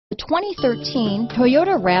The 2013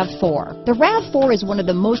 Toyota RAV4. The RAV4 is one of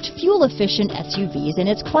the most fuel-efficient SUVs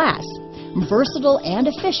in its class. Versatile and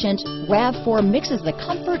efficient, RAV4 mixes the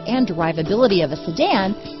comfort and drivability of a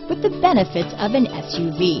sedan with the benefits of an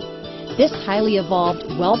SUV. This highly evolved,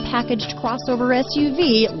 well-packaged crossover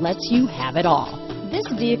SUV lets you have it all. This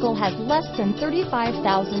vehicle has less than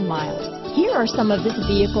 35,000 miles. Here are some of this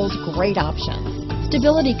vehicle's great options: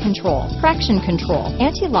 stability control, traction control,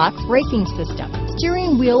 anti-lock braking system,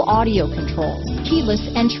 steering wheel audio controls, keyless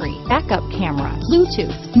entry, backup camera,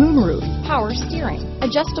 Bluetooth, moonroof, power steering,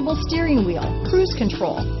 adjustable steering wheel, cruise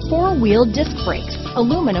control, four-wheel disc brakes,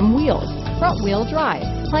 aluminum wheels, front-wheel drive,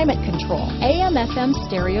 climate control, AM/FM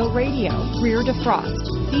stereo radio, rear defrost,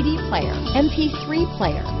 CD player, MP3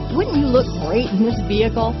 player. Wouldn't you look great in this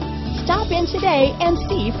vehicle? Stop in today and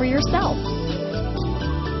see for yourself.